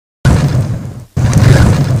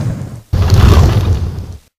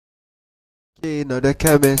The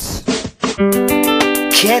chemist.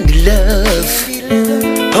 Candy love,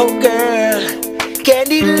 oh girl.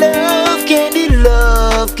 Candy love, candy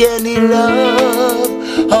love, candy love.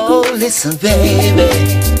 Oh listen baby,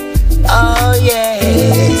 oh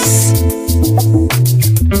yes.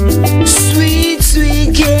 Sweet,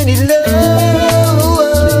 sweet candy love,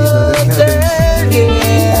 oh girl,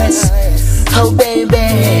 yes. Oh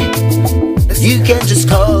baby, you can just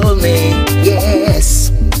call me,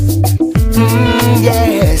 yes.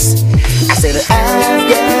 Yes, I said I've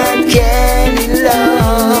got candy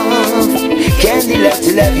love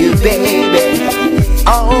to love you, baby.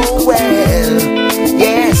 Oh well,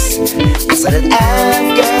 yes, I said that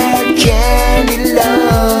I've got candy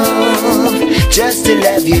love just to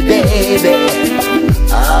love you, baby.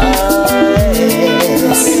 Oh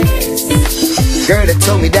yes. Girl, that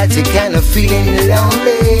told me that you're kind of feeling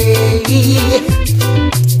lonely,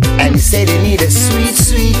 and you said you need a sweet,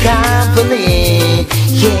 sweet company.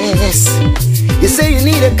 Yes, you say you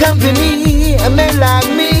need a company, a man like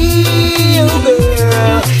me, oh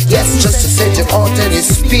girl. Yes, just to set your heart and your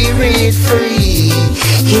spirit free.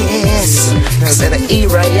 Yes, I said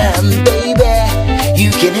here I am, baby,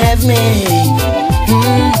 you can have me.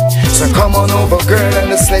 So come on over, girl, and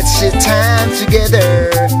let's share time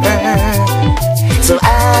together. So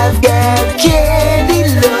I've got candy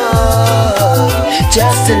love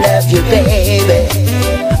just to love you, baby.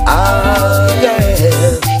 Oh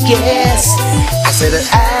yeah, yes. I said that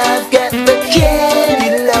I've got the candy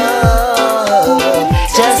love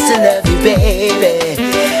just to love you, baby.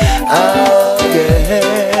 Oh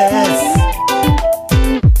yes.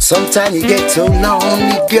 Sometimes you get so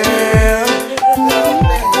lonely, girl,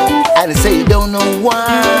 and you say you don't know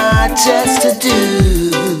what just to do.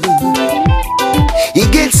 You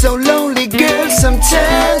get so lonely, girl,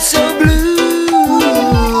 sometimes so blue,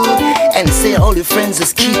 and you say all your friends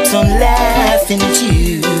just keep on laughing at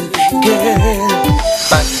you, girl.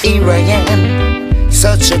 But here I am,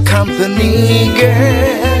 such a company,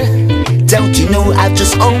 girl. Don't you know I'll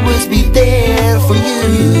just always be there for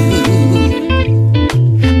you.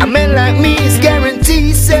 A man like me is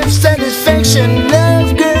guaranteed self-satisfaction,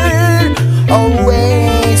 love, girl,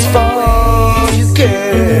 always for you,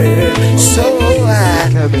 girl. So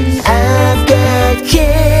I've got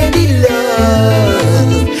candy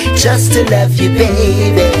love just to love you,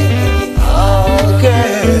 baby. Oh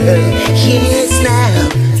girl, yes now.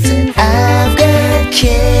 I've got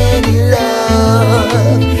candy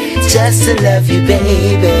love just to love you,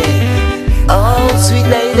 baby. Oh sweet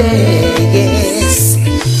lady, yes.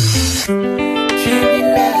 Candy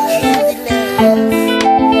love, candy love.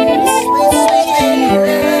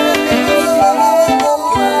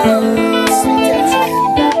 Sweet,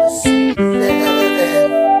 sweet candy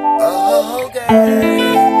love. Oh girl.